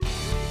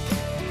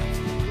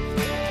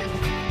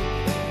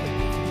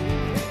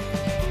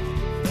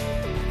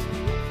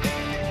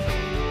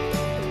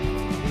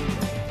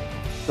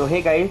So,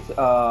 hey guys,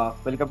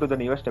 welcome to the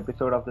newest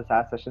episode of the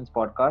SaaS Sessions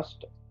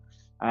podcast.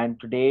 And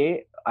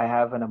today I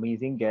have an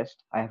amazing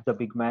guest. I have the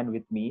big man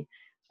with me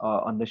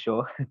on the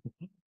show.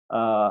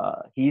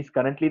 He's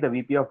currently the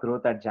VP of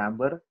Growth at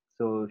Jamber.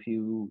 So, if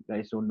you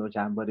guys don't know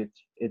Jamber,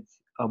 it's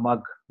a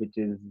mug which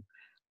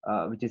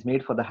is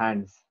made for the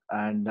hands.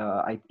 And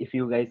if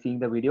you guys seeing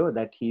the video,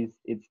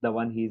 it's the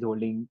one he's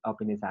holding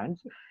up in his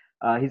hands.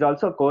 He's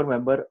also a core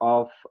member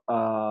of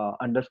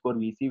Underscore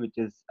VC, which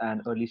is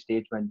an early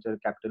stage venture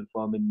capital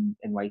firm in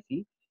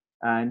NYC,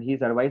 and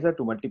he's advisor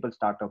to multiple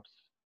startups.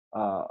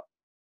 Uh,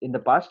 in the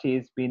past,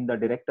 he's been the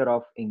director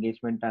of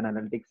engagement and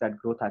analytics at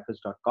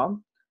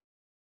growthhackers.com.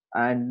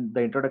 And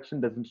the introduction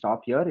doesn't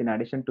stop here. In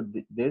addition to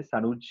this,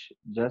 Anuj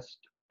just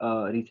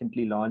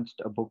recently launched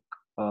a book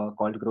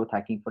called Growth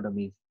Hacking for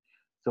Dummies.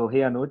 So, hey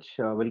Anuj,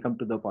 welcome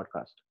to the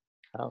podcast.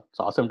 Oh, it's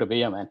awesome to be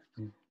here, man.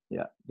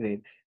 Yeah,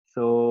 great.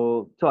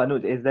 So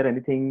Anuj, is there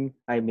anything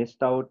I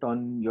missed out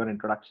on your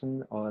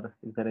introduction, or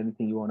is there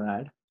anything you want to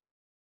add?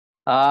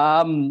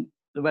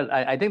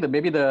 I think that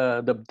maybe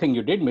the thing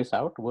you did miss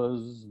out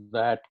was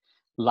that,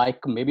 like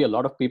maybe a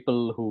lot of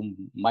people who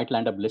might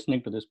land up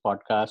listening to this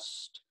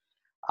podcast,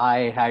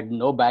 I had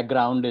no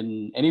background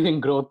in anything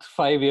growth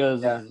 5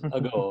 years Yeah.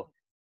 ago.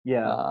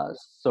 Yeah.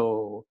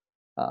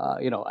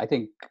 I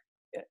think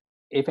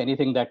if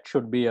anything, that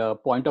should be a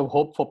point of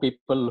hope for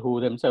people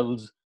who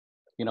themselves,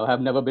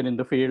 have never been in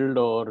the field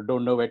or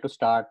don't know where to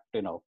start.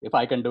 If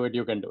I can do it,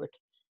 you can do it.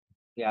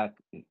 Yeah.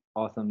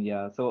 Awesome.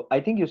 Yeah. So I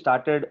think you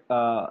started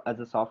as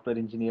a software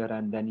engineer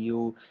and then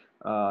you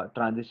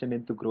transitioned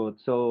into growth.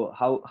 So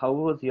how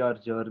was your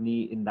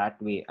journey in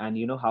that way? And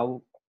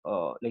how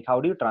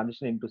do you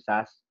transition into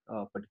SaaS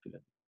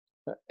particularly?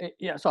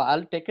 Yeah, so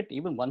I'll take it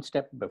even one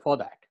step before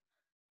that.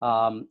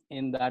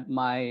 In that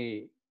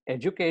my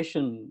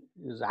education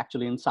is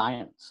actually in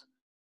science.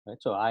 Right?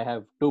 So I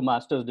have 2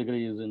 master's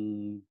degrees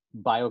in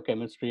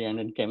biochemistry and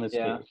in Yeah.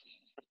 chemistry.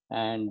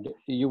 And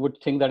you would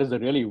think that is a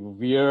really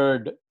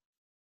weird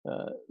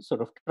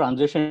sort of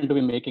transition to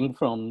be making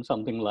from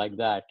something like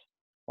that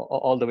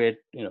all the way,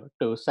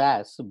 to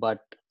SaaS. But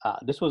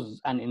this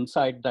was an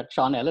insight that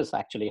Sean Ellis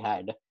actually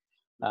had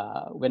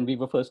when we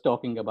were first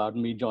talking about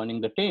me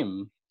joining the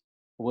team,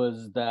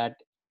 was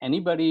that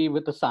anybody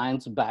with a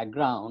science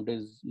background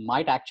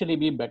might actually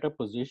be better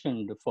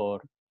positioned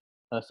for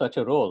such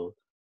a role,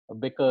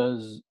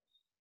 because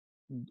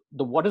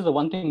what is the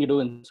one thing you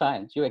do in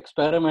science? You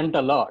experiment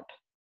a lot.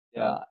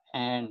 Yeah.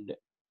 And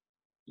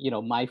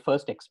my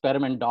first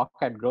experiment doc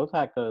at Growth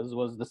Hackers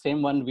was the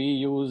same one we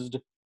used,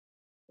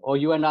 or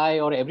you and I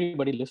or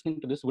everybody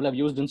listening to this will have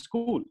used in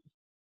school.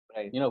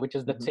 Right. Which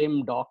is the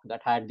same doc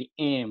that had the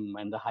aim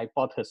and the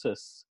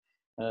hypothesis,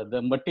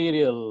 the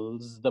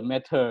materials, the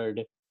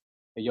method,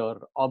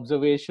 your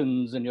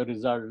observations and your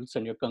results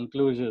and your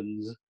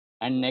conclusions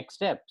and next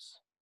steps.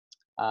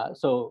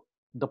 So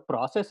the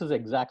process is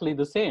exactly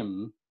the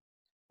same.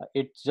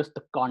 It's just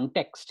the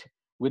context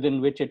within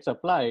which it's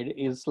applied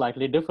is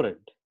slightly different.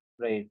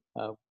 Right.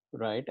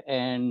 Right.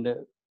 And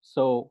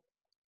so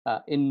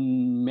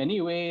in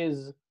many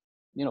ways,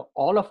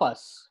 all of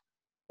us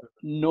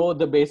know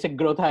the basic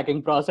growth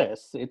hacking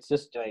process. It's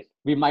just Right.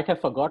 we might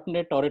have forgotten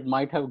it, or it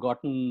might have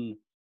gotten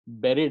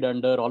buried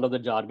under all of the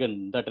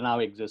jargon that now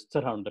exists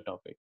around the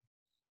topic.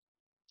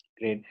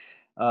 Great.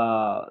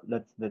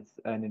 That's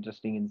an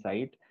interesting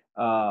insight.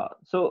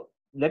 So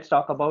let's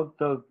talk about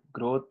the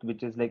growth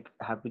which is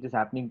which is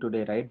happening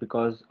today, right?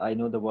 Because I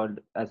know the world,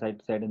 as I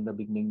said in the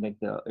beginning,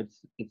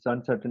 it's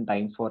uncertain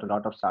times for a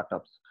lot of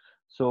startups.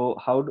 So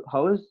how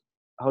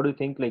do you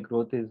think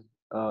growth is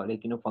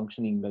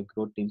functioning, like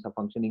growth teams are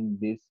functioning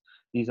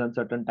these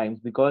uncertain times?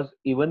 Because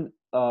even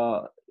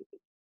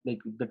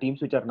the teams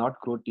which are not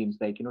growth teams,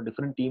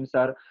 different teams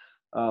are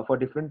for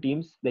different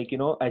teams,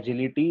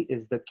 agility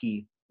is the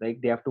key. Like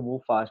they have to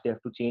move fast, they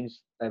have to change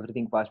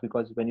everything fast,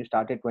 because when you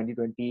started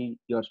 2020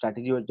 your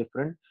strategy was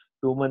different.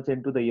 2 months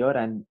into the year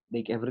and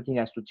everything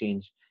has to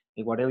change.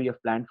 Like whatever you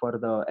have planned for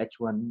the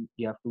H1,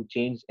 you have to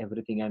change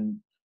everything. And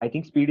I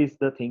think speed is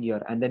the thing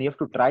here, and then you have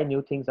to try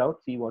new things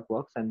out, see what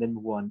works, and then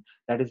move on.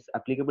 That is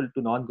applicable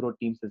to non-growth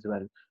teams as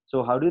well.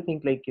 So how do you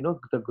think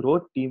the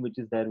growth team which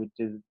is there, which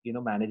is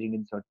managing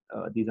in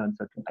these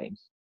uncertain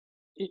times?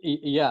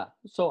 Yeah.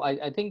 So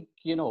I think,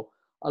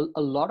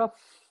 a lot of,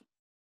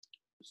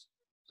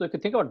 so if you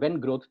think about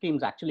when growth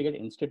teams actually get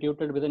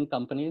instituted within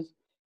companies,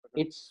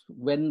 it's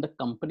when the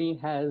company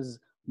has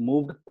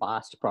moved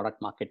past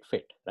product market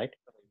fit, right?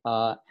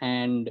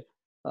 And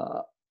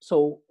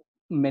so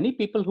many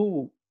people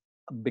who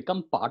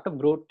become part of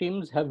growth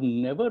teams have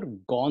never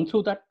gone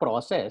through that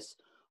process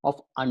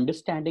of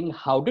understanding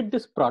how did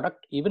this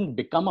product even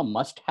become a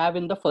must have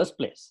in the first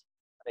place.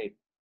 Right.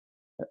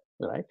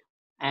 Right.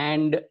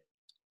 And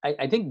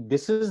I think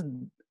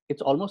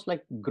it's almost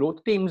like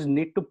growth teams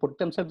need to put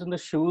themselves in the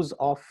shoes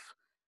of,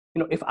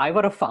 if I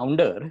were a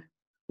founder,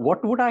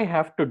 what would I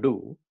have to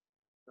do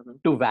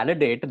to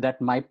validate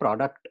that my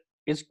product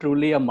is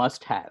truly a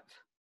must have?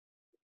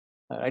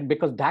 Right?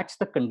 Because that's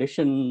the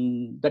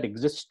condition that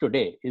exists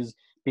today, is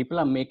people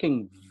are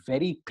making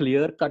very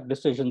clear cut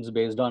decisions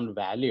based on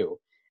value,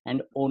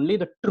 and only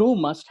the true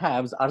must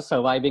haves are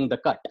surviving the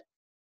cut.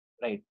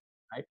 Right.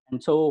 Right.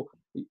 And so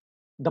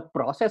the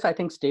process, I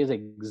think, stays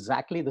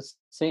exactly the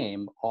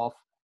same of,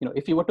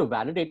 if you were to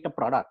validate a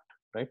product,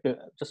 right,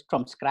 just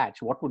from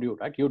scratch, what would you,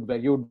 right? You'd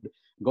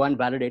go and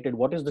validate it.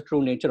 What is the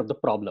true nature of the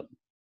problem?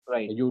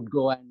 Right. You'd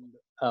go and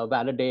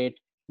validate,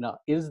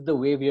 is the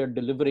way we are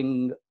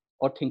delivering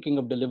or thinking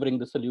of delivering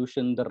the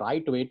solution the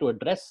right way to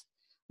address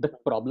the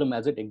problem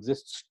as it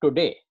exists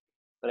today?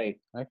 Right.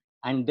 Right.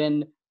 And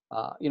then,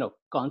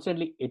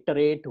 constantly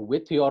iterate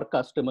with your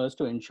customers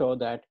to ensure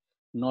that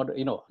not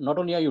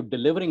only are you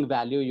delivering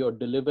value, you're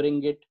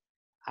delivering it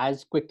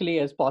as quickly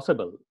as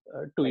possible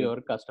to Right.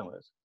 your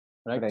customers.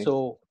 Right. Right.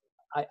 So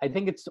I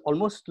think it's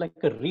almost like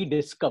a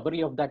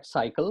rediscovery of that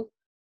cycle.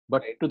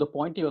 But Right. to the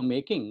point you're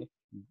making,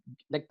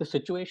 like the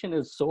situation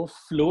is so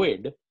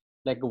fluid,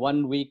 like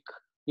 1 week,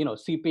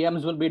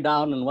 CPMs will be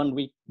down and 1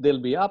 week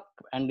they'll be up,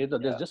 and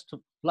there's Yeah. just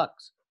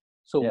flux.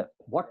 So Yeah.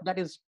 what that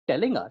is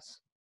telling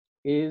us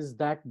is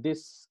that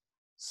this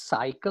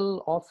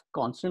cycle of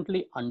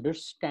constantly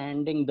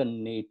understanding the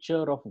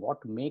nature of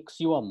what makes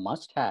you a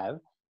must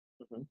have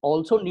Mhm.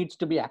 also needs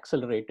to be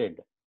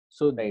accelerated.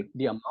 So Right.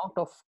 the amount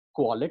of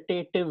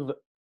qualitative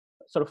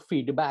sort of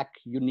feedback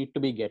you need to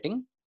be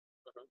getting,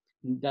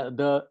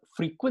 the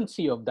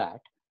frequency of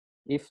that,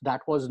 if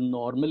that was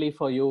normally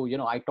for you,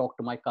 I talk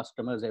to my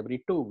customers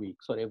every 2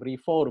 weeks or every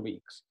 4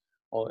 weeks,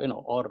 or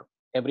or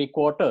every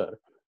quarter,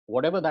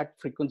 whatever that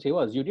frequency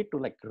was, you need to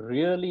like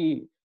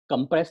really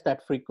compress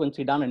that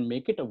frequency down and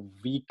make it a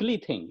weekly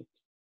thing.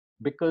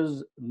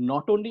 Because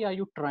not only are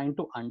you trying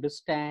to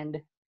understand,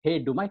 hey,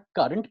 do my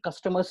current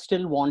customers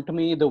still want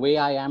me the way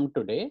I am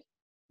today,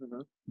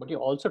 Mhm. but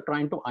you're also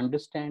trying to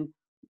understand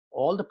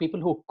all the people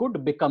who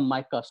could become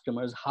my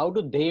customers. How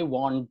do they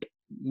want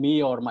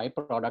me or my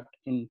product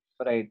in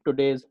Right.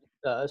 today's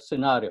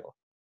scenario?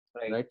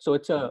 Right. Right. So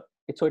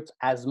it's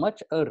as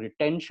much a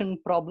retention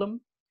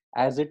problem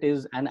as As it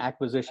is an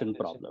acquisition acquisition.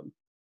 problem.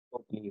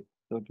 Totally,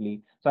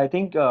 totally. So I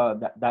think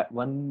that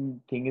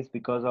one thing is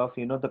because of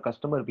the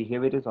customer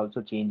behavior is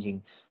also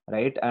changing,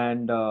 right?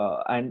 And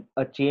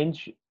a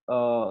change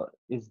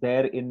is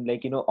there in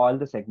like all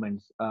the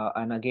segments,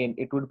 and again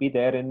it would be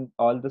there in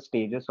all the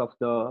stages of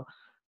the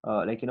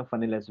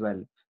funnel as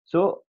well.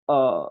 So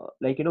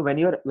like when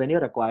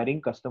you're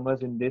acquiring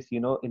customers in this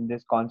in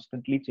this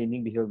constantly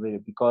changing behavior,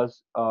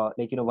 because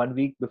like 1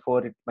 week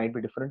before it might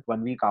be different,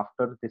 1 week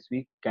after this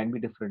week can be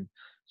different.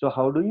 So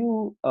how do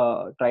you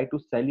try to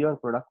sell your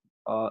product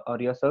or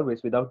your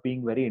service without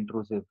being very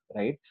intrusive,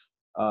 right?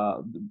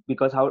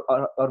 Because how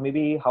or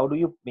maybe how do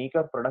you make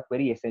your product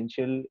very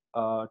essential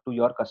to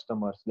your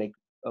customers? Like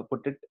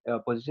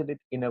position it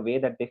in a way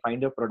that they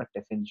find your product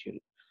essential.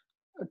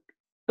 Uh,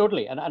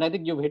 Totally. And I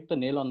think you've hit the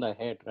nail on the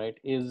head, right?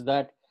 Is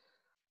that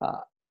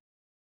uh,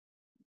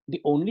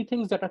 the only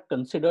things that are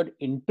considered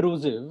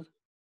intrusive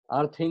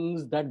are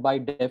things that by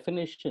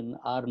definition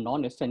are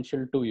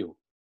non-essential to you,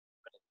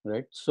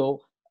 right?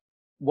 So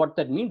what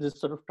that means is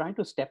sort of trying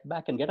to step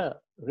back and get a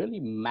really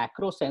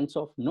macro sense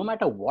of, no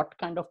matter what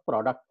kind of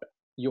product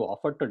you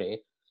offer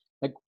today,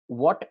 like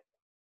what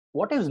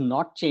is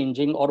not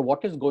changing or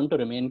what is going to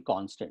remain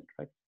constant,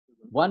 right?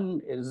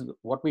 One is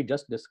what we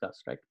just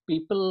discussed, right?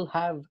 People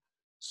have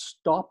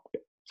stopped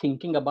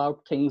thinking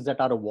about things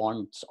that are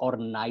wants or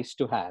nice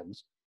to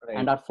haves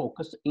and Right. are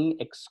focusing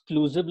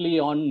exclusively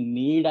on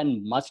need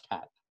and must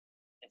have.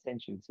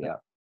 Essentials. Yeah.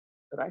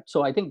 Right.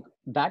 So I think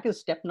that is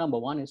step number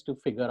one, is to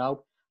figure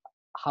out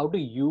how do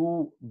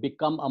you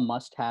become a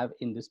must have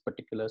in this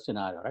particular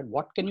scenario, right?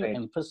 What can you Right.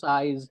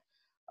 emphasize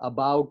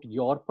about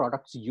your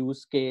product's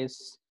use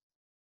case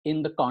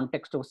in the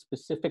context of a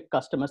specific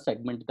customer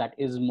segment that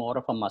is more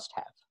of a must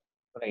have?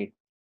 Right.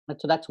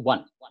 So that's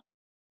one.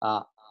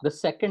 Uh, the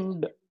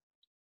second,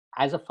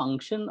 as a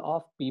function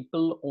of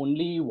people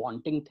only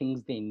wanting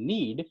things they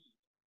need,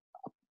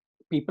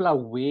 people are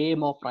way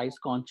more price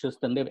conscious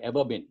than they've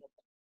ever been,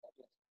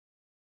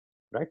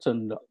 right?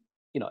 So,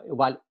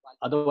 while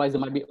otherwise they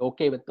might be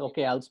okay with,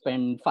 okay, I'll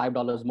spend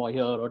 $5 more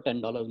here or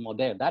 $10 more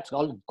there, that's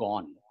all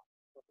gone.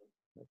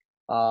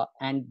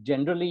 And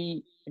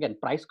generally, again,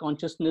 price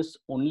consciousness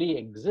only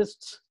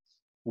exists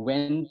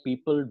when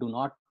people do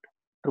not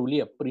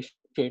truly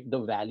appreciate the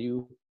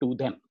value to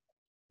them,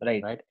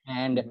 Right. right?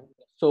 And Mhm.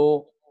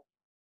 so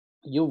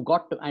you've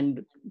got to,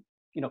 and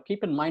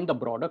keep in mind the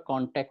broader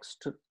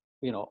context,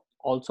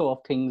 also of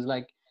things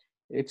like,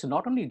 it's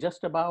not only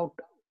just about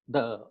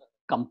the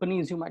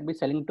companies you might be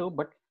selling to,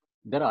 but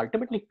there are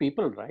ultimately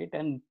people, right?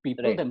 And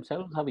people Right.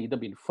 themselves have either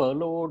been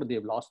furloughed,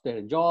 they've lost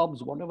their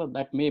jobs, whatever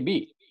that may be,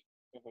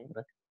 Mhm.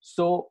 right?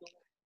 So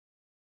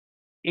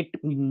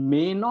it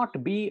may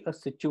not be a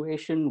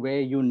situation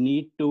where you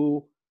need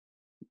to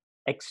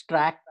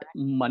extract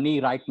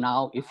money right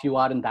now. If you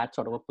are in that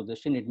sort of a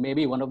position, it may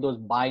be one of those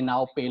buy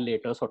now pay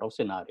later sort of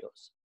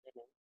scenarios,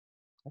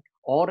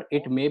 or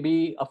it may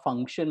be a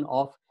function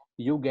of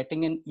you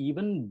getting an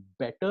even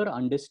better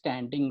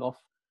understanding of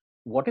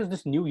what is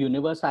this new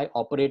universe I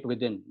operate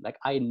within? Like,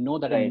 I know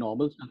that in Right.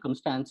 normal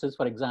circumstances,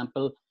 for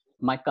example,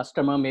 my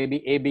customer may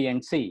be A, B,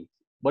 and C.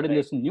 But in Right.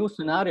 this new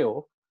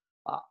scenario,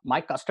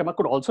 my customer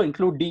could also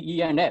include D,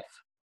 E, and F,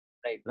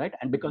 Right. right?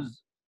 And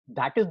because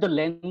that is the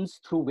lens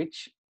through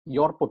which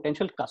your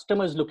potential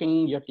customer is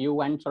looking at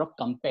you and sort of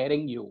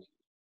comparing you,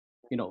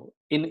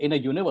 in a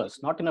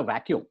universe, not in a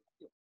vacuum,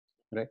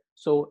 right?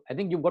 So I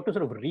think you've got to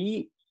sort of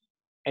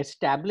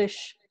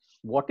re-establish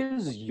what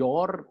is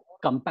your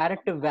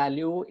comparative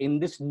value in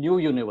this new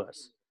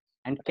universe,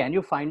 and can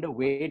you find a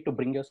way to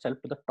bring yourself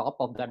to the top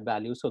of that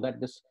value so that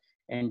this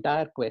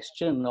entire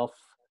question of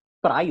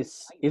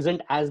price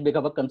isn't as big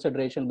of a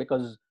consideration,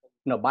 because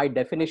by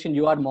definition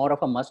you are more of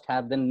a must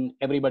have than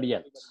everybody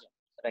else,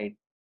 Right.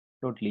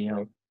 Totally. Yeah.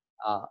 right?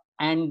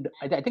 And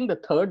I think the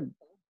third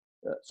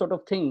sort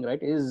of thing, right,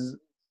 is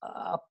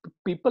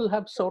people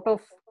have sort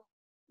of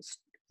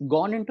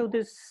gone into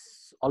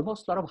this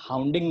almost sort of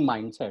hounding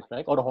mindset,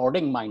 right, or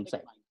hoarding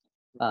mindset.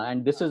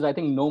 And this is, I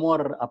think, no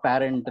more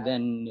apparent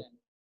than,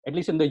 at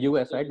least in the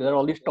US, right? There are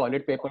all these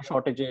toilet paper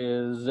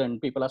shortages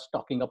and people are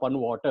stocking up on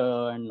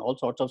water and all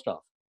sorts of stuff,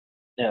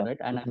 Yeah. right?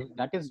 And I think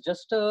that is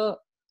just uh,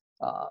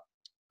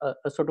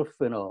 a sort of,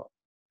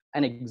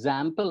 an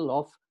example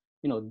of,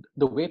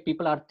 the way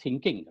people are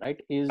thinking,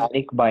 right? Is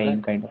Panic that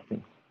buying kind of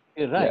thing.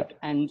 Yeah. right?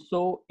 And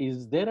so,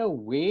 is there a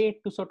way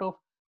to sort of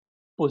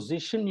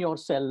position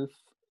yourself,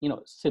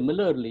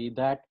 similarly,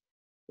 that,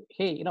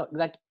 hey,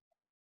 that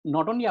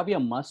not only are we a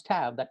must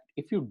have, that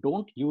if you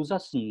don't use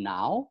us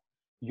now,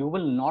 you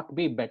will not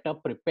be better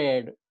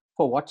prepared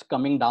for what's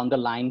coming down the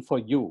line for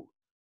you,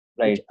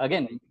 which Right.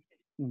 again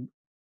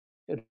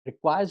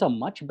requires a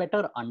much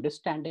better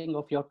understanding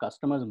of your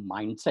customer's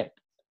mindset,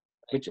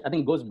 which I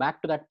think goes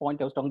back to that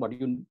point I was talking about.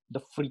 The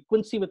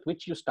frequency with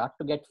which you start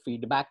to get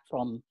feedback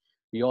from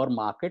your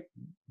market,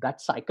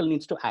 that cycle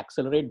needs to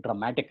accelerate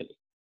dramatically.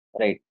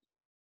 Right.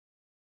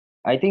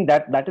 I think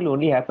that will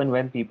only happen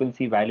when people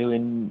see value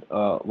in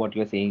what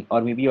you're saying,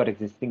 or maybe your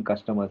existing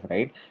customers,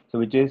 right? So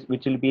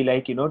which will be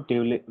like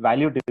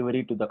value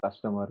delivery to the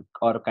customer,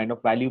 or kind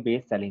of value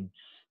based selling.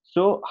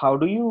 So how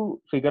do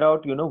you figure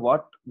out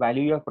what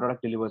value your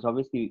product delivers?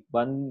 Obviously,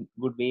 one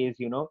good way is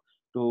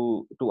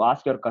to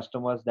ask your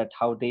customers that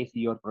how they see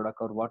your product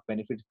or what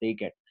benefits they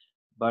get.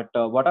 But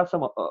what are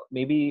some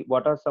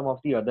of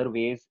the other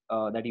ways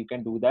that you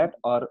can do that,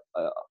 or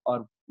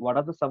what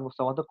are some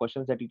of the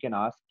questions that you can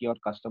ask your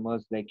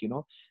customers, like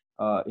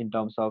in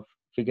terms of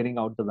figuring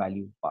out the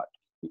value part?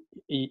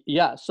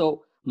 Yeah.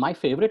 So my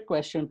favorite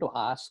question to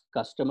ask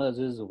customers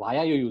is, why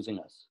are you using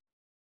us?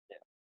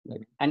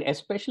 Right? And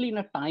especially in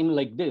a time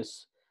like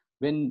this,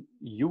 when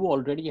you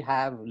already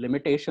have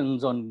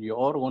limitations on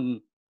your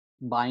own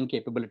buying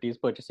capabilities,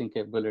 purchasing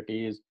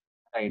capabilities,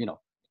 Right. you know,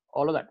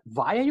 all of that.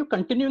 Why are you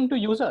continuing to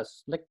use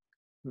us? Like,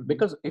 Hmm.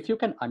 because if you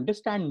can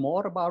understand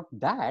more about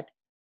that,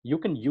 you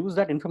can use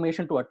that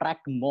information to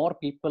attract more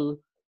people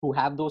who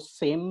have those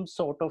same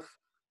sort of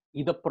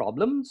either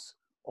problems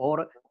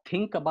or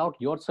think about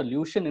your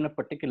solution in a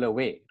particular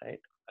way, right?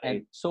 And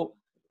Right. so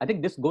I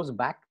think this goes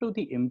back to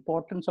the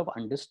importance of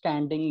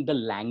understanding the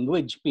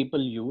language people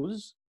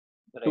use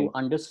to Right.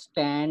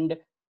 understand,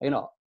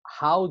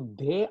 how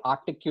they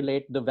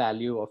articulate the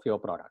value of your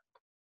product.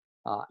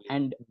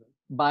 And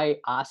by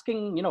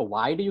asking,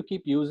 why do you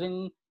keep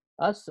using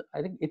us,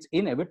 I think it's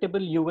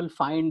inevitable you will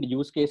find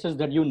use cases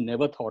that you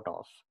never thought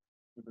of.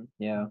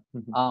 Yeah.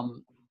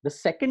 The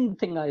second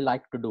thing I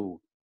like to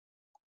do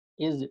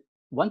is,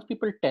 once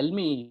people tell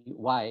me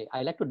why,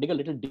 I like to dig a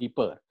little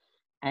deeper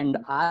and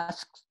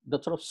ask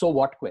the sort of so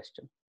what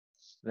question.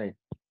 Right.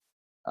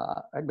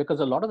 Right? Because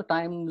a lot of the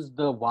times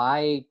the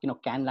why,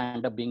 can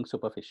end up being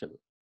superficial,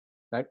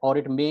 right? Or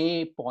it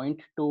may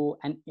point to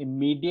an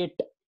immediate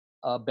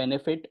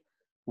benefit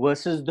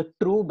versus the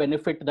true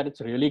benefit that it's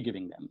really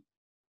giving them,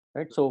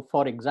 right? So,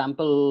 for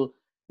example,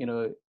 you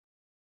know,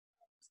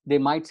 they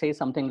might say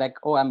something like,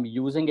 "Oh, I'm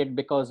using it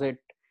because it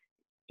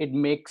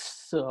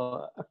makes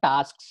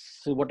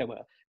tasks, whatever,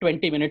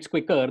 20 minutes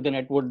quicker than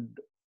it would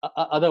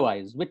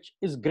otherwise," which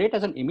is great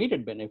as an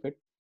immediate benefit.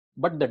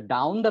 But the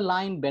down the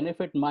line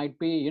benefit might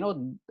be,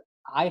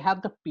 I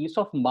have the peace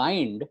of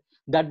mind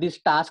that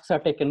these tasks are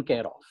taken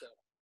care of.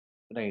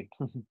 Right.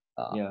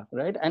 Yeah.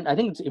 Right. And I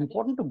think it's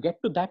important to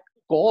get to that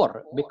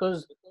core,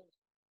 because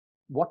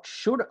what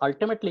should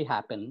ultimately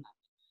happen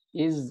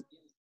is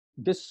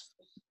this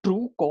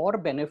true core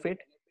benefit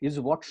is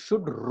what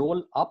should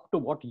roll up to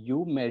what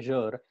you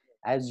measure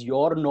as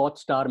your North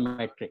Star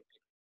metric.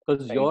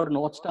 Because Right. your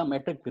North Star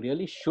metric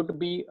really should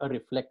be a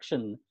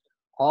reflection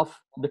of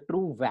the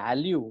true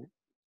value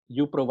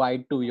you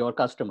provide to your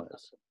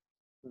customers.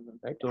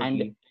 Right. And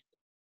Totally.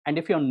 and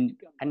if you're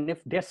and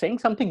if they're saying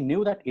something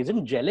new that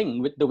isn't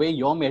gelling with the way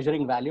you're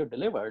measuring value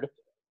delivered,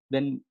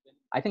 then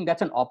I think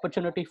that's an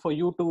opportunity for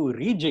you to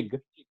rejig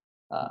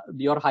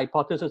your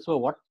hypothesis for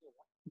what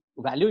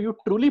value you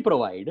truly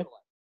provide,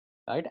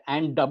 right?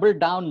 And double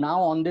down now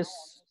on this,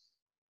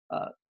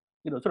 uh,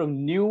 sort of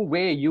new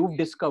way you've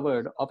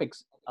discovered of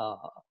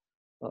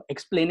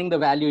explaining the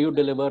value you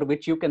deliver,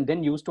 which you can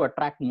then use to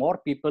attract more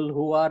people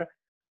who are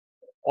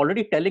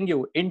already telling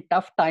you in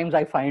tough times,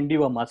 I find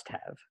you a must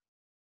have.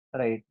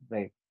 Right,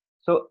 right.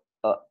 So,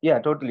 yeah,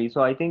 totally.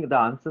 So I think the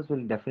answers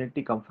will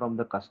definitely come from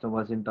the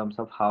customers in terms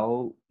of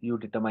how you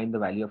determine the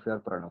value of your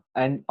product.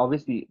 And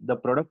obviously, the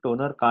product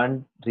owner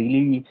can't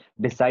really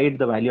decide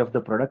the value of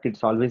the product.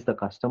 It's always the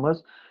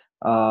customers.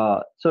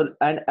 So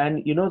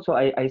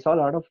I saw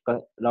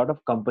a lot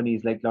of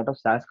companies, like a lot of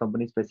SaaS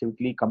companies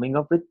specifically, coming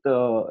up with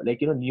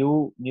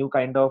new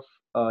kind of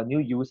new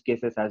use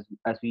cases,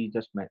 as we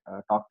just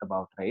talked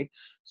about, right?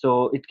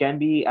 So it can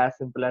be as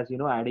simple as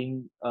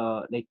adding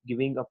like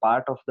giving a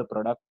part of the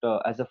product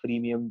as a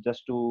freemium,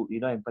 just to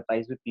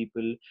empathize with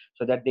people,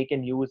 so that they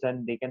can use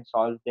and they can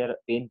solve their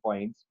pain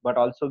points, but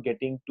also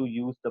getting to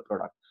use the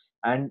product,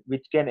 and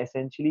which can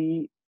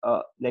essentially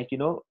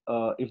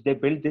if they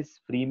build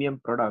this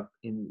freemium product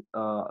in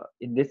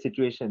this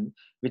situation,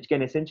 which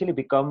can essentially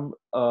become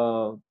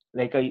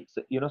like a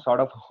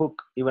sort of hook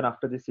even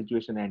after this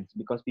situation ends,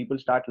 because people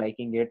start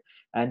liking it,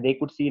 and they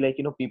could see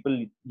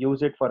people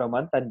use it for a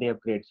month and they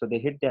upgrade, so they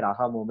hit their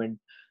aha moment,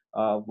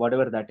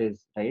 whatever that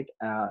is, right?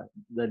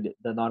 The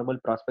normal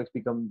prospects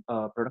become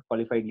product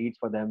qualified leads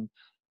for them,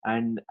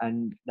 and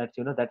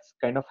that's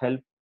kind of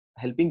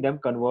helping them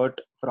convert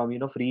from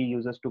free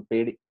users to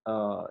paid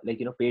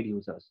paid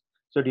users.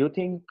 So do you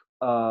think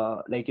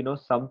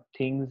some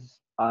things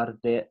are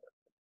there,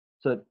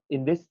 so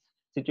in this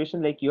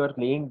situation, like you are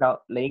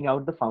laying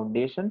out the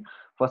foundation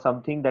for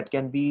something that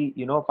can be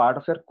part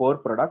of your core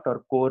product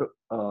or core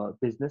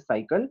business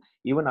cycle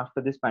even after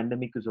this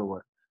pandemic is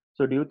over.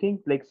 So do you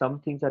think like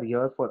some things are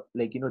here for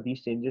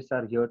these changes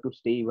are here to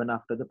stay even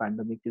after the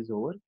pandemic is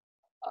over?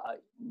 Uh,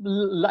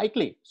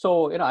 Likely.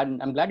 So,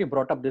 I'm glad you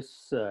brought up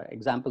this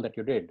example that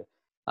you did.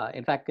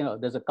 In fact,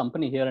 there's a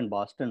company here in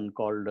Boston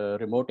called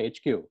Remote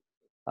HQ,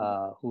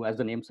 who, as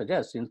the name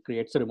suggests,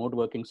 creates remote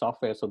working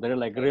software. So they're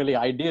like really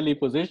ideally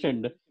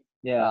positioned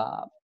Yeah.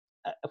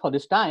 uh, for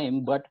this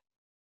time. But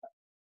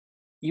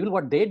even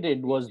what they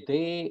did was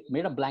they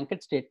made a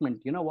blanket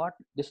statement. You know what?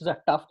 This is a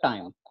tough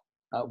time.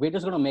 We're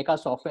just going to make our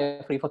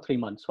software free for 3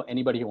 months for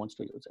anybody who wants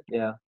to use it.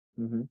 Yeah.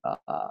 Mm-hmm.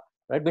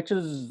 Right? Which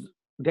is,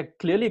 they're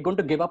clearly going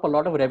to give up a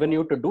lot of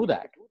revenue to do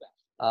that.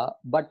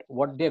 But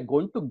what they're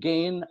going to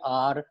gain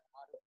are,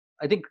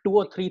 I think, two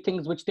or three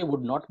things which they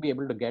would not be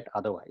able to get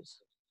otherwise.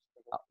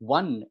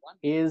 One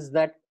is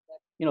that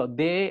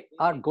they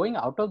are going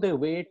out of their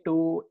way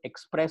to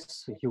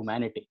express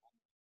humanity,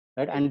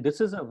 right? And this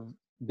is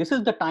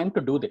the time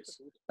to do this,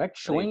 right? Right.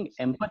 Showing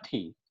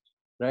empathy,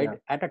 right,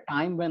 Yeah. at a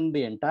time when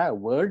the entire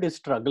world is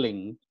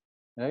struggling,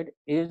 right,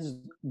 is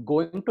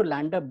going to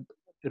land up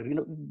you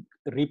know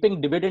reaping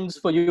dividends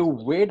for you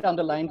way down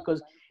the line,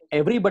 because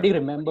everybody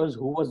remembers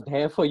who was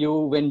there for you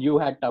when you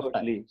had tough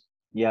Totally. times,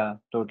 Yeah.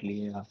 Totally.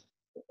 Yeah.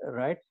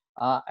 right?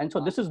 And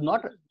so this is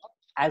not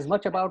as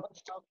much about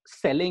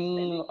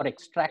selling or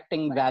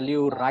extracting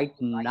value right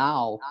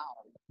now,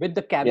 with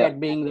the Yeah. caveat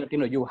being that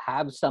you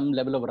have some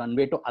level of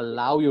runway to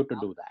allow you to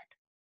do that.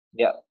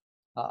 Yeah.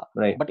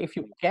 Right. But if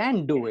you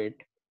can do it,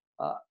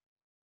 uh,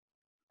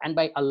 and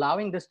by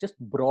allowing this just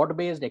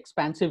broad-based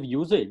expansive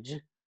usage,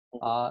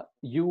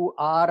 you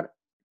are,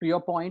 to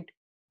your point,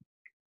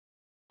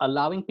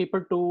 allowing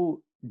people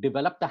to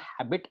develop the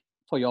habit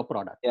for your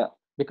product, Yeah.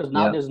 because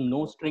now Yeah. there's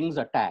no strings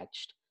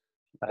attached,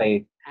 right?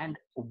 Right. And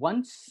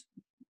once,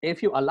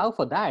 if you allow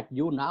for that,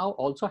 you now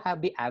also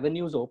have the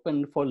avenues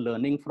open for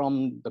learning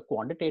from the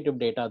quantitative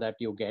data that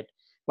you get,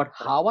 but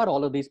how are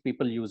all of these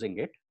people using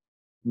it?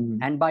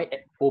 Mm-hmm. And by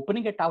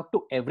opening it out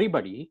to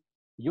everybody,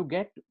 you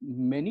get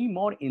many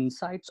more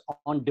insights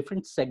on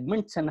different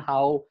segments and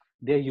how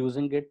they're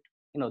using it,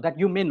 that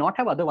you may not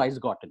have otherwise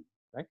gotten,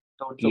 right?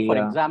 So Totally. for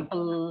Yeah.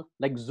 example,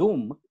 like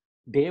Zoom,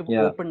 they've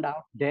Yeah. opened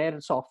out their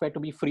software to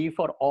be free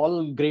for all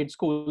grade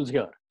schools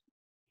here,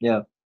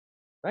 Yeah.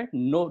 right?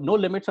 No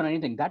limits on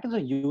anything. That is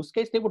a use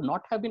case they would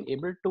not have been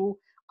able to Do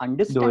it.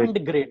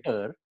 understand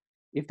greater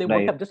if they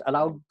wouldn't Right. have just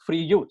allowed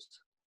free use,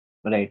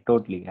 Right.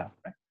 Totally. Yeah.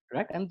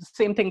 right? And the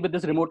same thing with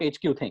this remote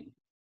HQ thing.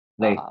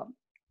 Right. uh,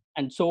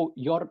 and so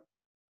your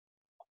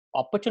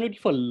opportunity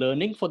for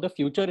learning for the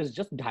future is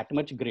just that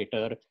much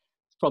greater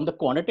from the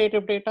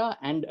quantitative data.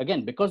 And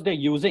again, because they're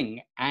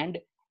using, and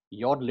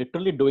you're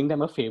literally doing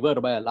them a favor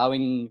by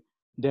allowing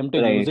them to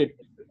use Right. it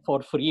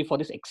for free for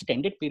this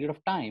extended period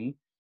of time,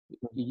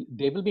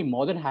 they will be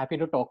more than happy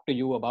to talk to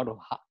you about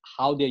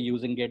how they're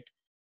using it,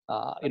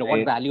 what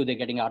Right. value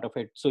they're getting out of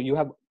it. So you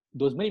have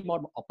those many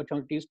more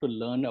opportunities to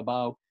learn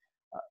about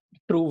uh,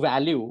 true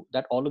value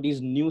that all of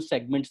these new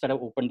segments that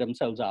have opened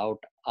themselves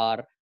out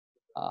are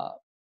uh,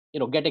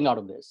 getting out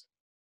of this.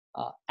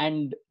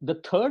 And the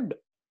third,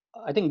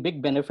 I think,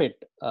 big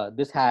benefit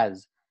this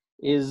has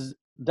is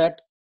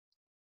that,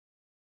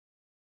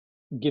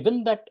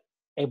 given that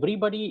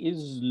everybody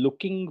is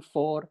looking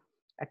for,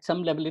 at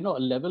some level, a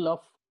level of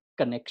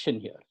connection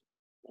here,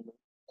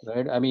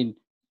 right? I mean,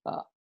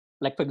 uh,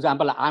 like for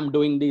example, I'm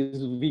doing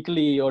these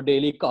weekly or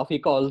daily coffee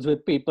calls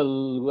with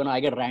people when I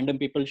get random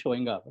people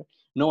showing up,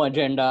 no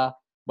agenda,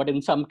 but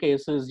in some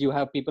cases you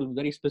have people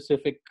very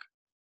specific,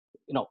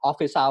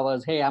 office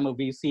hours. Hey, I'm a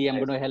VC. I'm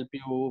Right. going to help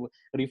you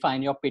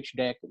refine your pitch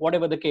deck,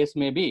 whatever the case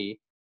may be.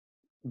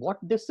 What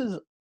this is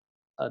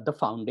the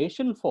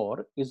foundation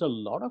for is a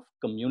lot of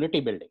community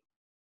building.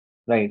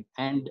 Right.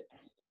 And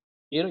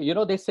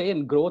they say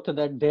in growth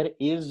that there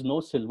is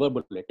no silver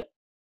bullet,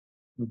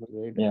 Mhm.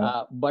 right?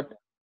 Yeah. But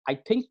I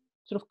think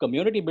sort of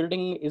community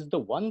building is the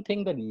one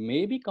thing that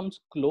maybe comes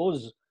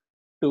close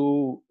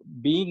to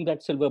being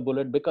that silver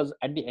bullet, because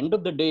at the end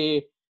of the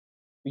day,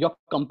 your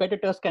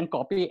competitors can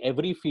copy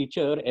every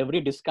feature,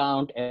 every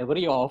discount,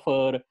 every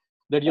offer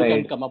that you can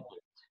Right. come up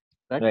with,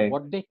 right? Right.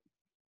 What they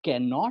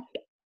cannot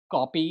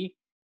copy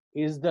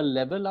is the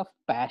level of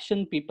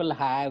passion people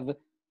have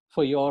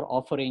for your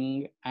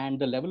offering and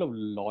the level of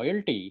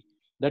loyalty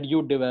that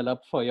you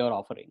develop for your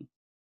offering,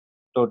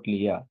 Totally.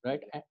 Yeah.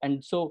 right?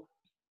 And so,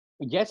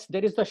 yes,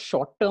 there is the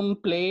short term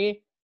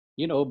play,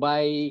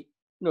 by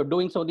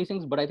doing some of these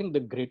things, but I think the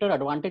greater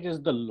advantage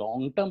is the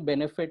long term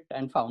benefit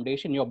and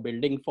foundation you're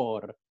building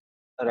for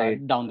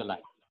Right. down the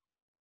line.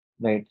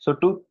 Right. So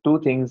two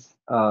things,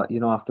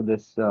 after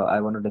this, I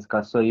want to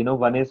discuss. So,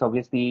 one is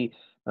obviously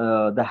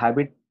the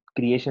habit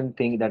creation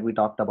thing that we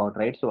talked about,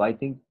 right? So I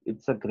think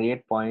it's a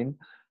great point.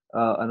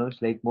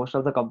 Anush, like most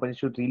of the companies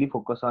should really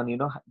focus on,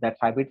 that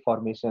habit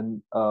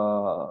formation,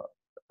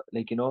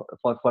 like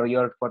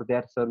for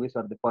their service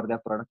or for their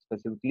product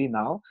specifically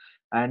now.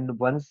 And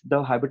once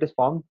the habit is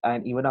formed,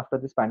 and even after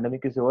this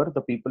pandemic is over,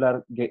 the people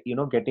are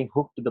getting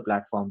hooked to the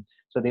platform,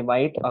 so they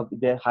might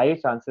there are higher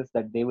chances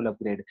that they will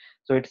upgrade.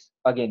 So it's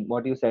again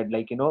what you said,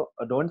 like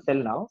don't sell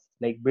now,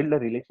 like build a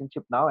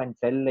relationship now and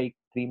sell like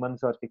 3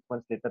 months or 6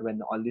 months later when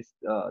all these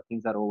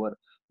things are over,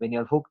 when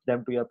you're hooked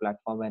them to your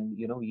platform and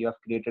you have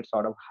created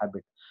sort of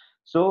habit.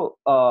 So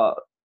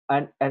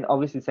and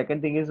obviously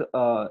second thing is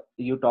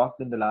you talked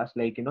in the last,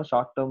 like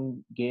short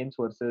term gains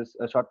versus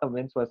short term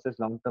wins versus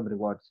long term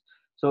rewards.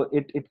 So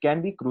it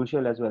can be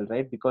crucial as well,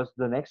 right? Because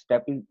the next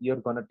step you're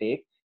gonna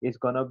take is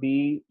gonna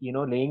be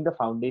laying the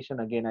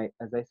foundation again,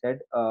 as I said,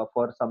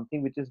 for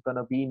something which is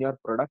gonna be in your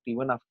product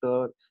even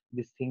after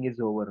this thing is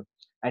over.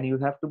 And you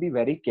have to be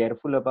very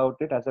careful about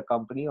it as a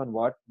company on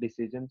what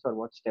decisions or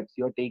what steps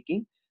you're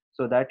taking,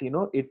 so that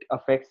it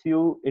affects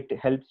you, it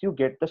helps you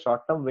get the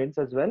short term wins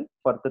as well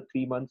for the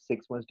 3 months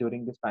 6 months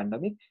during this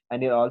pandemic.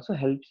 And it also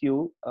helps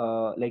you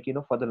like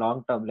for the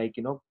long term, like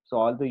so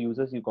all the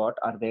users you got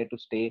are there to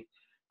stay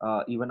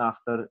even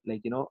after,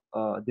 like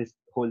this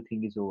whole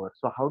thing is over.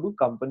 So how do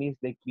companies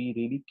like be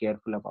really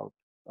careful about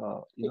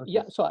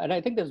Yeah. this? So, and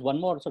I think there's one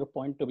more sort of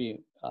point to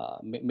be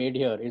made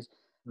here is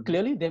Mhm.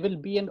 clearly there will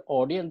be an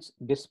audience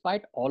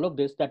despite all of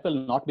this that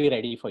will not be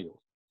ready for you,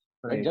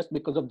 right? Right. Just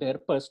because of their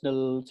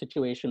personal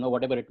situation or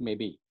whatever it may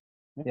be.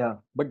 Right? Yeah.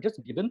 But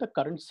just given the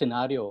current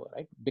scenario,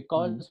 right, Mhm.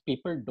 because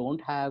people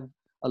don't have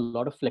a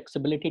lot of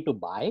flexibility to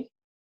buy,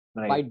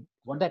 Right. by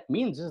what that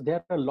means is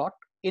they're a lot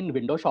in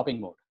window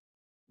shopping mode,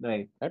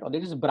 Right. right? Or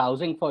they're just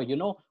browsing for,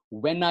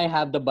 when I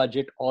have the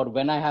budget or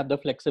when I have the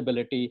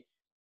flexibility,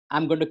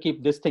 I'm going to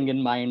keep this thing in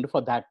mind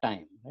for that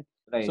time. Right?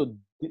 Right. So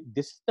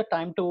this is the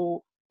time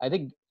to, I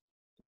think,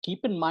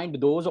 keep in mind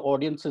those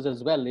audiences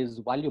as well.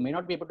 Is while you may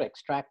not be able to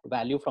extract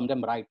value from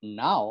them right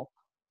now,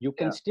 you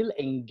can Yeah. still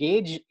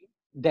engage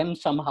them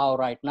somehow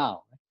right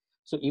now.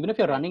 So even if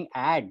you're Right. running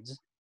ads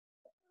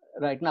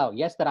right now,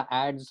 yes, there are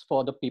ads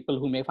for the people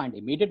who may find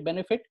immediate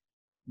benefit,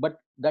 but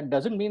that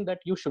doesn't mean that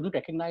you shouldn't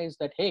recognize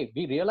that, hey,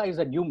 we realize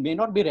that you may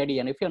not be ready,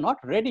 and if you're not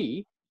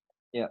ready,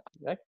 Yeah.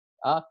 right,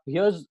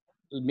 here's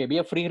maybe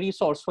a free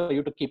resource for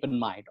you to keep in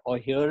mind, or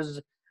here's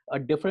a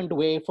different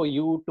way for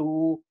you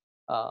to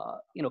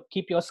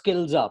keep your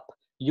skills up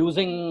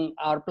using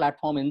our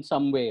platform in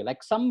some way,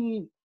 like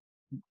some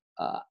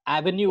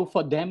avenue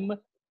for them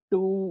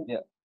to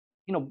Yeah.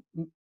 you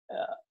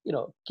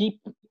know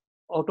keep,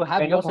 or to have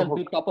Kind of a yourself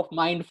be hook. top of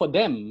mind for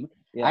them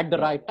Yeah. at the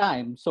Yeah. right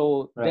time.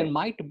 So there Right.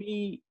 might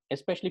be,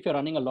 especially if you're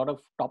running a lot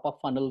of top of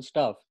funnel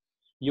stuff,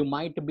 you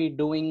might be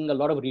doing a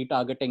lot of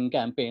retargeting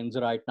campaigns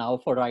right now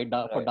for for Right.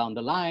 down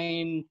the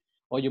line,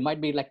 or you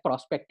might be like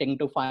prospecting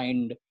to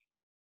find,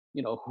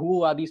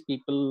 who are these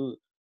people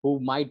who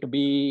might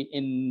be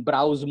in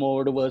browse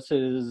mode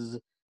versus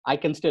I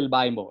can still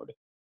buy mode.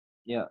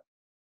 Yeah.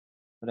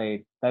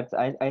 Right. That's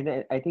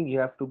I think you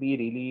have to be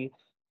really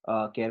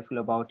careful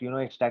about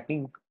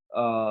extracting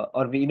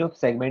or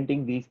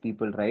segmenting these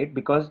people, right?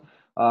 Because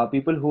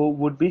people who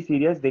would be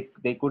serious,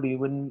 they could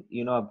even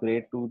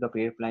upgrade to the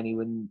paid plan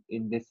even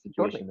in this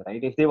Totally. situation,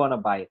 right? If they want to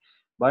buy.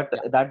 But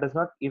Yeah. that does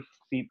not, if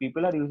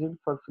people are using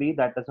for free,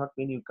 that does not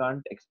mean you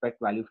can't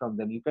expect value from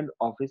them. You can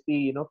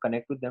obviously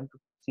connect with them to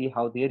see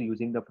how they are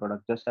using the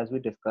product, just as we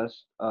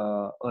discussed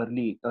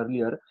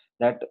earlier,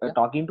 that Yeah.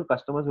 talking to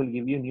customers will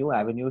give you new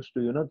avenues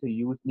to to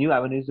use new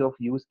avenues of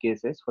use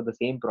cases for the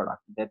same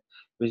product, that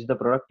which the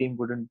product team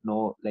wouldn't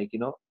know, like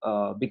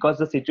because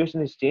the situation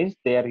has changed,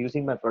 they are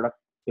using my product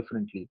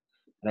differently,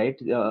 right?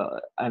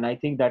 And I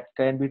think that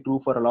can be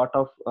true for a lot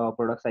of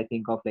products. I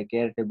think of like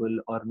Airtable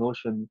or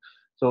Notion.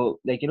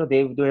 So like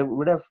they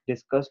would have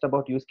discussed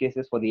about use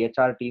cases for the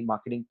HR team,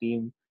 marketing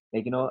team,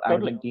 like,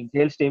 Totally. admin team,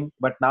 sales team,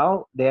 but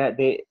now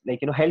they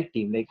like, health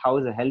team. Like, how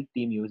is a health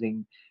team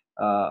using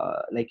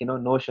like,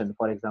 Notion,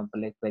 for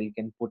example, like where you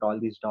can put all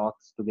these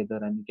docs together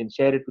and you can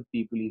share it with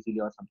people easily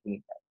or something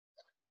like that.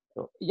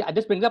 So Yeah,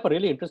 this brings up a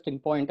really interesting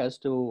point as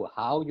to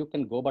how you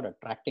can go about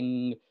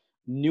attracting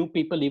new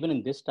people even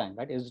in this time,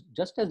 right? Is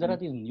just as there are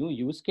mhm, these new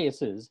use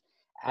cases,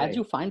 as right,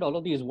 you find all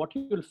of these, what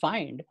you'll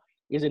find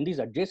is in these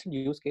adjacent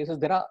use cases,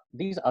 there are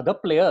these other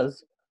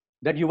players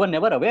that you were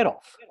never aware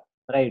of.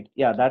 right,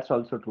 yeah, that's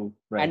also true,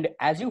 right, And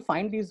as you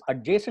find these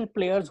adjacent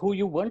players who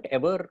you weren't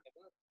ever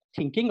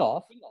thinking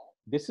of,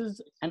 this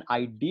is an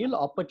ideal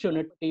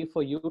opportunity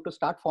for you to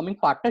start forming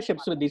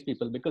partnerships with these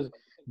people, because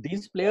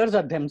these players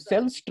are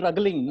themselves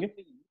struggling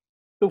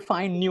to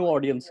find new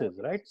audiences,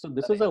 right? So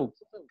this is right, a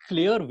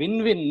clear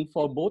win-win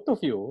for both of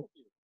you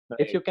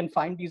if right. you can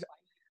find these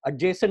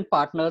adjacent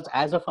partners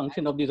as a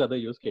function of these other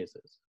use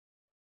cases.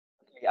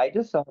 I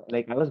just saw,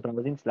 like, I was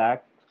browsing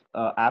Slack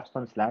apps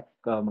on Slack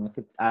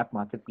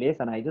marketplace,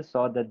 and I just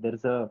saw that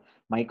there's a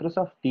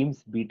Microsoft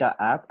Teams beta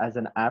app as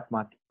an app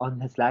market on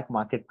the Slack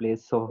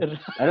marketplace. So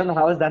I don't know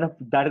how is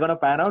that gonna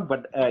pan out,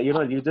 but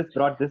you just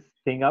brought this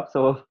thing up,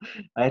 so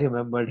I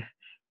remembered.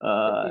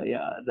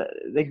 Yeah,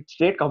 like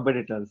straight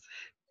competitors.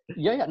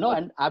 Yeah, no,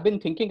 and I've been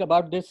thinking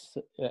about this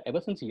ever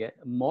since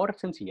more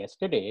since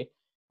yesterday,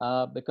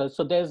 because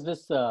so there's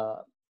this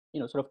sort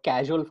of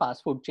casual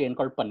fast food chain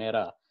called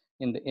Panera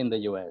in the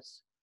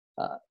US,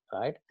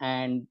 right?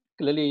 And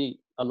clearly,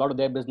 a lot of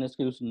their business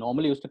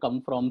normally used to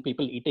come from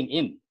people eating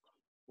in,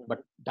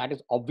 but that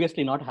is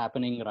obviously not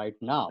happening right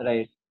now.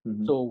 Right.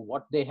 Hmm. So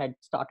what they had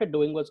started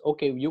doing was,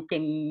 okay, you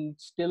can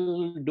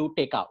still do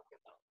takeout,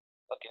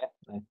 Okay.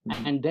 Right.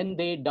 Hmm. and then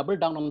they double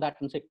down on that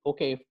and say,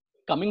 okay, if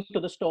coming to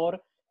the store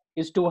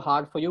is too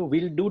hard for you,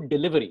 we'll do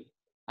delivery.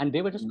 And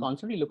they were just Hmm.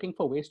 constantly looking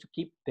for ways to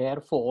keep their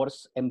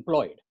force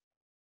employed,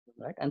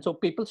 right? And so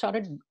people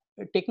started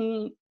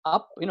taking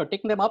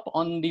them up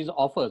on these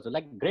offers,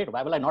 like, great,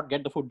 why will I not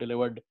get the food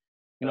delivered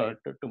Right.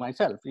 to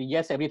myself?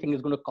 Yes, everything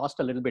is going to cost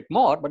a little bit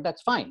more, but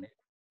that's fine.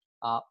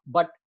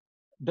 But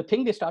the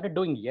thing they started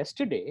doing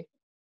yesterday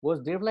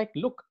was, they were like,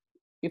 look,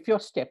 if you're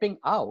stepping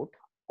out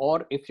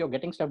or if you're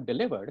getting stuff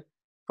delivered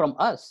from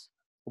us,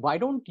 why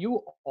don't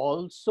you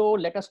also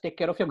let us take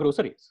care of your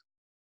groceries?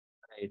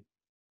 Right.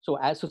 So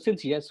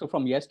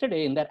from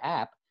yesterday in their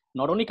app,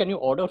 not only can you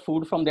order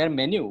food from their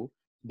menu,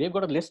 they've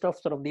got a list of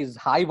sort of these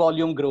high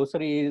volume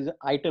groceries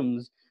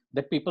items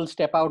that people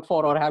step out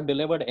for or have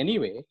delivered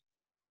anyway.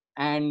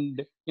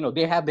 And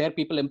they have their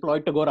people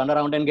employed to go run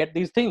around and get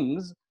these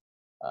things,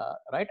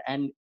 right?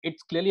 And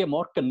it's clearly a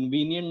more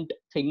convenient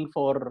thing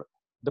for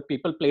the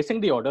people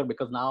placing the order,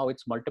 because now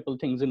it's multiple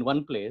things in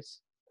one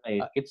place.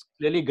 Right. It's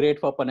clearly great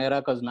for Panera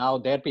because now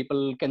their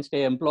people can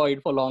stay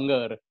employed for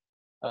longer,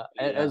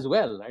 Yeah. as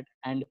well, right?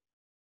 And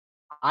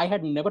I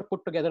had never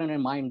put together in my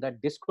mind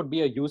that this could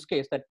be a use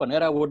case that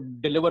Panera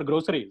would deliver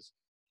groceries,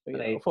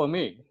 Right. for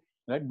me,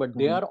 right? But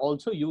they Hmm. are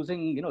also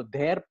using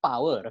their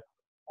power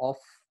of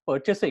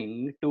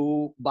purchasing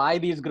to buy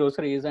these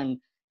groceries and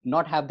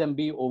not have them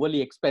be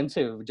overly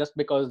expensive just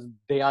because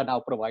they are now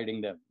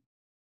providing them.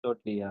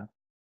 Totally. Yeah.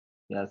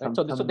 Yeah. Right? Some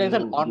So there's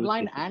an new use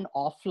online cases. and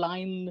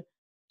offline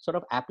sort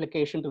of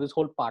application to this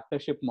whole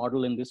partnership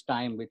model in this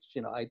time, which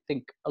I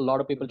think a lot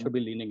of people Mhm. should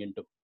be leaning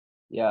into.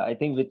 Yeah, I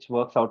think which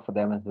works out for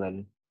them as well.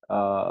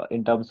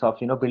 In terms of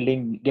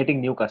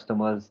getting new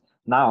customers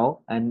now,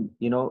 and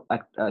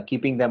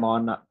keeping them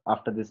on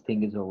after this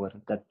thing is over.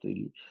 That's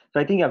really. So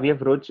I think, yeah, we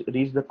have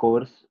reached the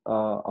course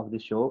of the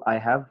show. I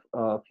have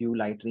a few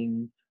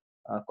lightning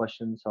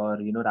questions, or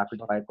rapid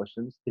Sure. fire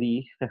questions.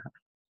 Three.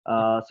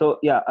 So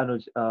yeah,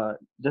 Anuj,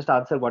 just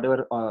answer whatever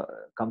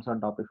comes on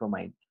top of your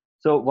mind.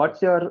 So Sure.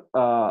 what's your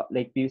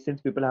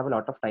since people have a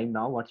lot of time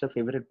now, what's your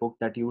favorite book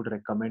that you would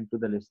recommend to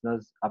the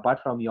listeners apart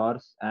from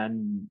yours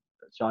and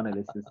Sean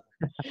Ellis's?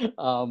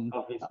 um,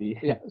 Obviously.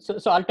 yeah,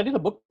 so I'll tell you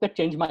the book that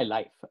changed my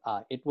life.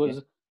 It Okay.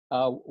 was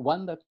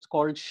one that's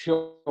called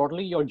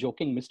Surely You're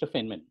Joking, Mr.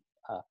 Feynman.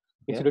 Uh,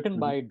 it's Okay. written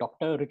by Mm-hmm.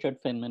 Dr.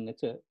 Richard Feynman.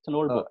 It's an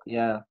old book,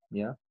 Yeah.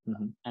 Yeah.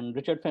 Mm-hmm. and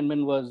Richard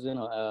Feynman was an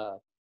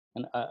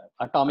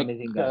atomic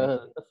Amazing guy.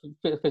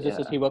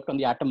 physicist. Yeah. He worked on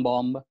the atom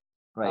bomb,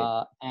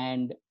 Right.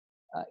 and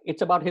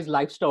it's about his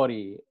life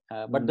story.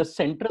 But Mm-hmm. the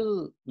central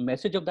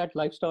message of that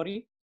life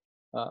story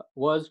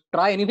was,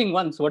 try anything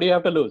once. What do you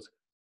have to lose?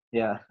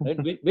 Yeah. Right?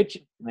 Which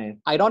Nice.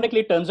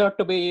 ironically turns out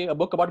to be a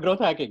book about growth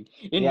hacking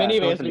in Yeah. many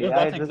ways, Totally. because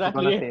I that's just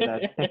gonna exactly say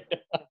that.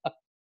 it.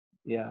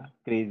 Yeah,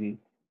 crazy.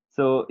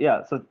 So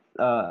yeah, so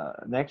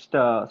next,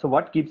 so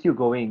what keeps you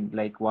going?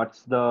 Like,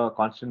 what's the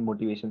constant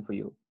motivation for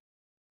you?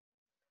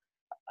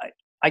 I,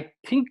 I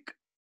think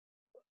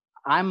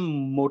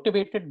I'm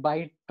motivated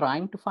by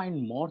trying to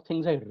find more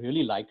things I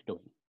really like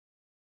doing,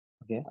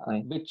 Okay,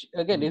 nice. which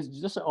again Mhm.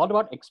 is just all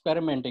about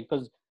experimenting,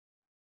 because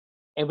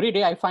every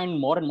day I find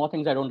more and more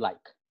things I don't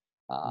like.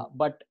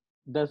 But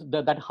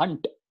that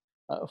hunt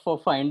for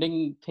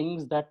finding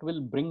things that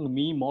will bring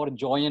me more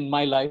joy in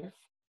my life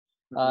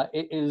Mhm.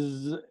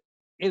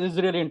 is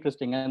really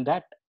interesting, and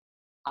that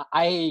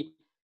I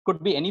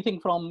could be anything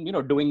from,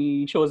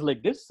 doing shows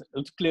like this.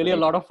 It's clearly a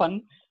Right. lot of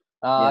fun.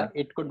 Yeah.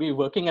 It could be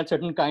working at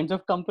certain kinds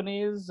of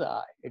companies.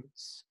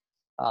 It's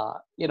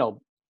you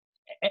know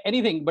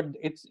anything, but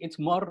it's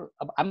more.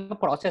 I'm a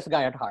process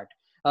guy at heart,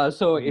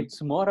 so Mhm.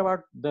 it's more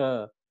about the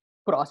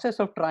process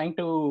of trying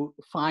to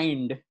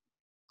find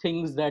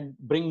things that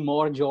bring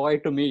more joy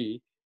to me,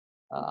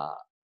 uh,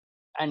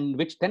 and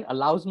which then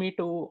allows me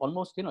to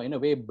almost, in a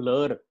way,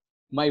 blur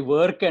my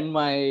work and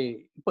my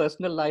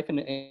personal life in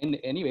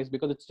any ways,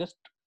 because it's just,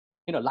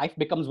 life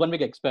becomes one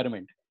big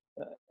experiment,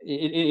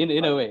 in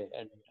Got a it. way.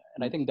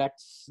 And I think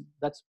that's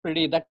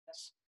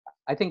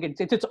I think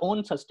it's its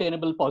own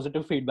sustainable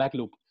positive feedback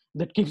loop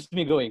that keeps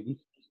me going.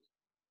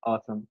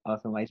 Awesome,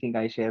 awesome. I think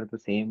I share the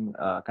same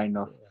kind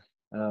of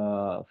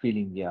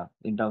feeling, yeah,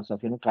 in terms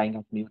of trying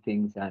out new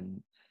things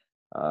and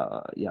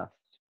yeah.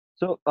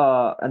 So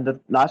and the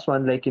last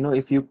one, like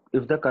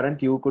if the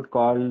current you could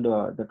call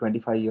the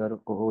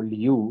 25-year-old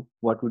you,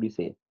 what would you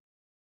say?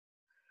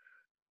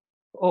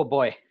 Oh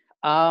boy.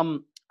 um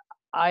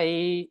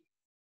i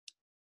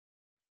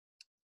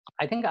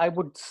I think I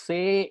would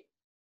say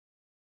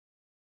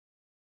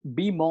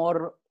be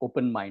more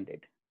open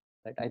minded,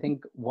 right? I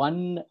think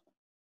one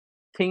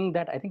thing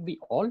that I think we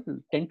all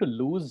tend to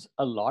lose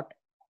a lot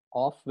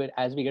of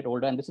as we get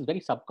older, and this is very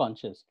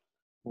subconscious,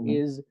 Mm-hmm.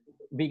 is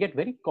we get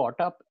very caught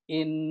up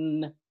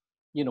in,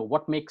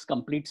 what makes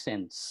complete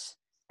sense,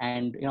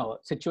 and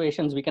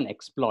situations we can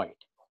exploit,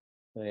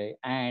 right?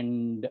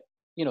 And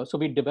so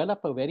we develop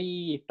a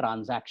very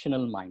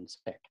transactional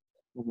mindset,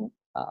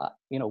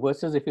 Mm-hmm.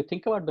 versus if you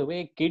think about the way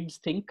kids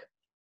think,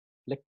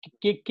 like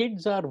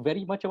kids are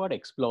very much about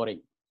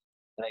exploring,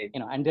 Right.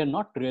 and they're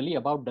not really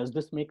about does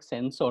this make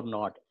sense or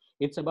not.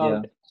 It's Yeah.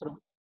 about sort of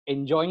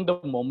enjoying the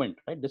moment,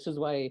 right? This is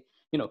why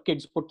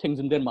kids put things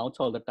in their mouths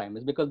all the time,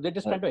 is because they're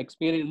just Right. trying to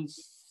experience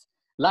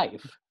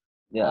life.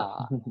 Yeah.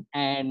 uh,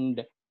 and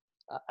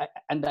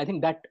and I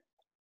think that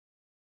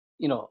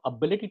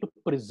ability to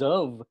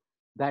preserve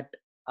that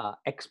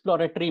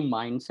exploratory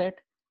mindset,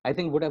 I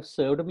think would have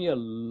served me a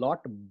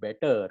lot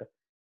better,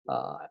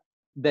 uh,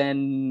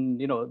 than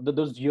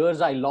those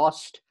years I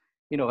lost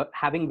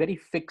having very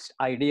fixed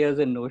ideas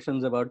and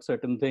notions about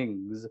certain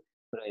things,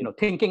 Right.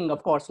 thinking,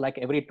 of course, like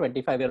every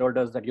 25-year-old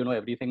does, that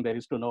everything there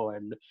is to know.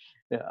 And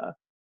uh,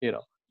 you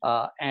know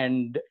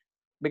and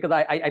because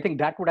I think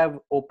that would have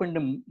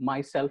opened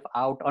myself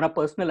out on a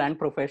personal and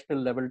professional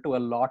level to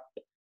a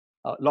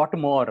lot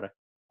more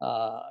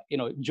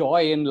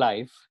joy in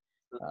life,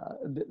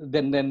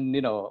 than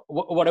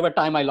whatever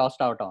time I lost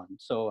out on.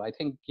 So I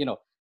think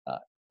uh,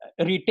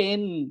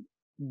 retain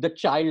the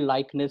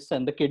childlikeness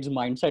and the kid's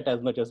mindset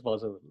as much as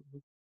possible.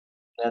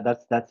 Yeah,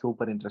 that's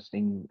super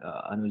interesting,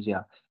 Anuj.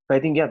 Yeah. So I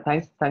think, yeah,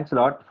 thanks a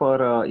lot for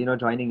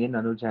joining in,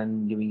 Anuj,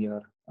 and giving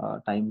your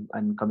time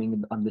and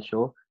coming on the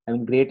show. I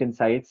mean, great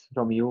insights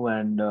from you,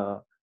 and I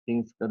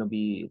think it's gonna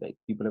be like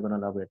people are gonna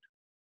love it.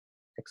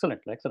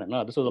 Excellent, excellent.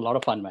 No, this was a lot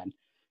of fun, man.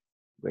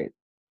 Great.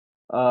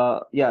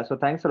 Yeah. So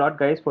thanks a lot,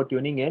 guys, for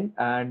tuning in,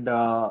 and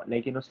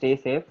stay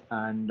safe,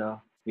 and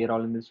we are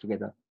all in this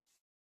together.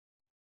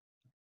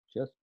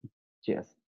 Cheers. Cheers.